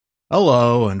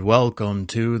Hello and welcome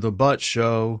to The Butt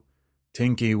Show.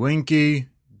 Tinky Winky,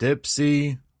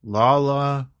 Dipsy,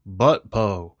 Lala,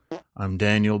 Butt-po. I'm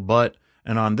Daniel Butt,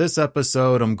 and on this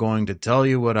episode I'm going to tell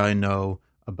you what I know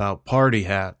about party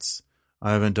hats.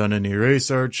 I haven't done any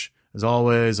research. As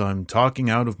always, I'm talking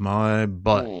out of my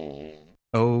butt.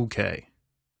 Okay.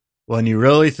 When you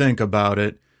really think about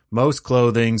it, most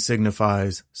clothing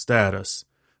signifies status.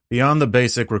 Beyond the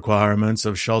basic requirements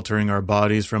of sheltering our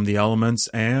bodies from the elements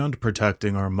and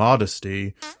protecting our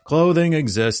modesty, clothing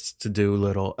exists to do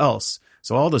little else.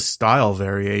 So all the style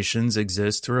variations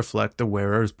exist to reflect the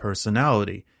wearer's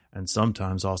personality, and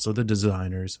sometimes also the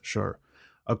designer's, sure.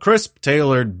 A crisp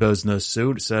tailored business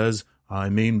suit says, I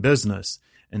mean business.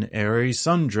 An airy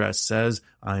sundress says,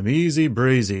 I'm easy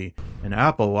breezy. An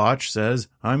Apple Watch says,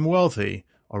 I'm wealthy.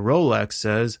 A Rolex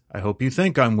says, I hope you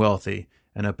think I'm wealthy.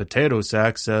 And a potato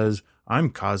sack says, I'm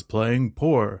cosplaying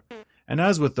poor. And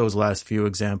as with those last few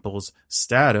examples,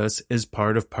 status is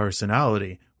part of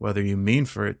personality, whether you mean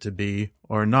for it to be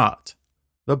or not.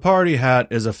 The party hat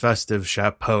is a festive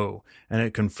chapeau, and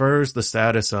it confers the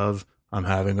status of, I'm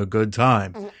having a good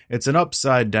time. It's an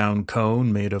upside-down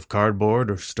cone made of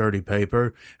cardboard or sturdy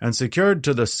paper, and secured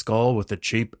to the skull with a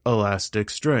cheap elastic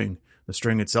string. The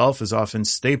string itself is often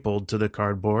stapled to the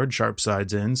cardboard, sharp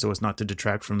sides in, so as not to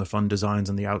detract from the fun designs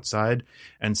on the outside,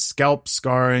 and scalp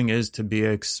scarring is to be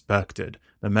expected.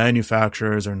 The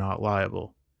manufacturers are not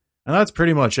liable. And that's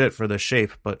pretty much it for the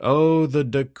shape, but oh, the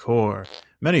decor.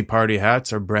 Many party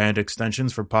hats are brand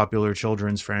extensions for popular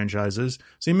children's franchises,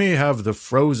 so you may have the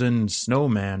Frozen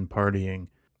Snowman partying,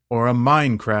 or a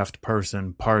Minecraft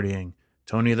person partying,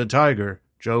 Tony the Tiger,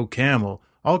 Joe Camel,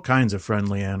 all kinds of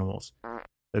friendly animals.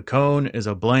 The cone is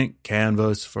a blank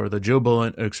canvas for the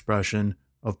jubilant expression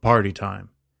of party time.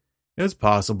 It's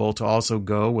possible to also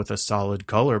go with a solid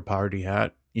color party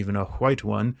hat, even a white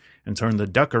one, and turn the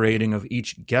decorating of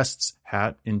each guest's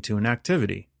hat into an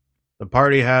activity. The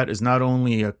party hat is not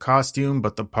only a costume,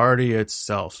 but the party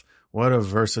itself. What a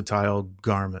versatile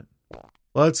garment.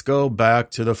 Let's go back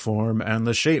to the form and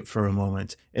the shape for a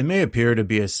moment. It may appear to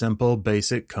be a simple,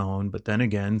 basic cone, but then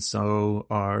again, so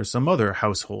are some other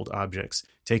household objects.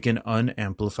 Take an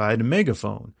unamplified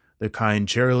megaphone, the kind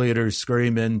cheerleaders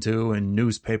scream into in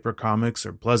newspaper comics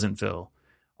or Pleasantville.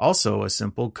 Also a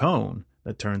simple cone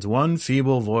that turns one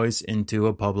feeble voice into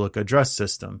a public address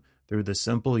system through the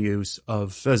simple use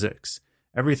of physics.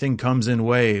 Everything comes in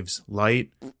waves,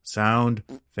 light, sound,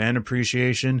 fan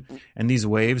appreciation, and these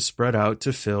waves spread out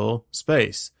to fill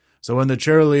space. So when the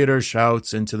cheerleader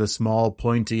shouts into the small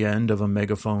pointy end of a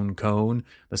megaphone cone,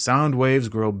 the sound waves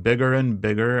grow bigger and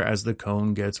bigger as the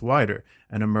cone gets wider,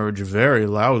 and emerge very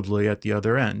loudly at the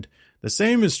other end. The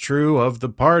same is true of the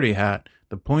party hat.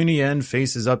 The pointy end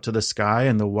faces up to the sky,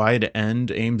 and the wide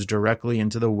end aims directly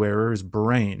into the wearer's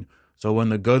brain. So when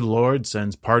the good Lord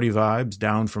sends party vibes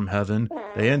down from heaven,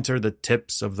 they enter the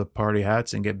tips of the party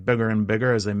hats and get bigger and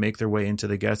bigger as they make their way into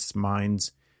the guests'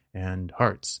 minds and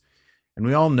hearts. And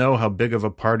we all know how big of a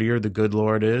partier the good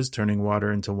Lord is, turning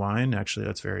water into wine. Actually,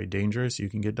 that's very dangerous. You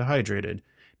can get dehydrated.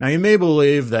 Now, you may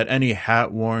believe that any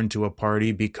hat worn to a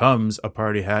party becomes a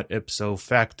party hat ipso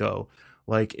facto.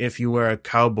 Like if you wear a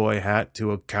cowboy hat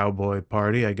to a cowboy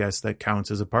party, I guess that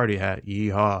counts as a party hat.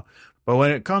 Yeehaw. But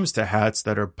when it comes to hats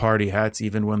that are party hats,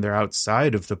 even when they're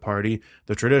outside of the party,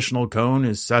 the traditional cone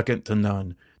is second to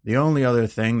none. The only other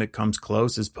thing that comes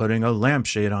close is putting a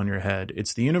lampshade on your head.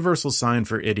 It's the universal sign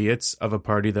for idiots of a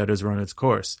party that has run its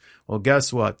course. Well,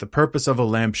 guess what? The purpose of a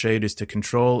lampshade is to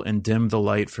control and dim the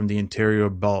light from the interior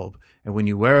bulb. And when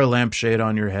you wear a lampshade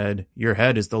on your head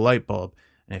is the light bulb.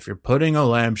 And if you're putting a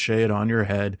lampshade on your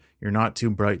head, you're not too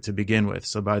bright to begin with.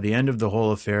 So by the end of the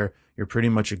whole affair, you're pretty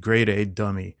much a grade A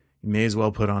dummy. You may as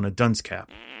well put on a dunce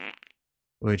cap,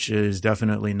 which is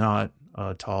definitely not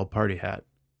a tall party hat.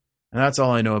 And that's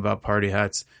all I know about party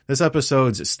hats. This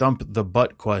episode's Stump the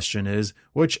Butt question is,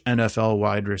 which NFL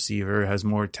wide receiver has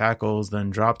more tackles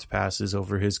than dropped passes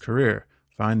over his career?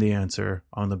 Find the answer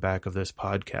on the back of this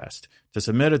podcast. To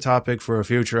submit a topic for a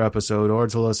future episode or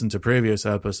to listen to previous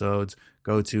episodes,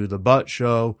 go to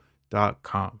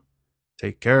thebuttshow.com.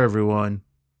 Take care, everyone.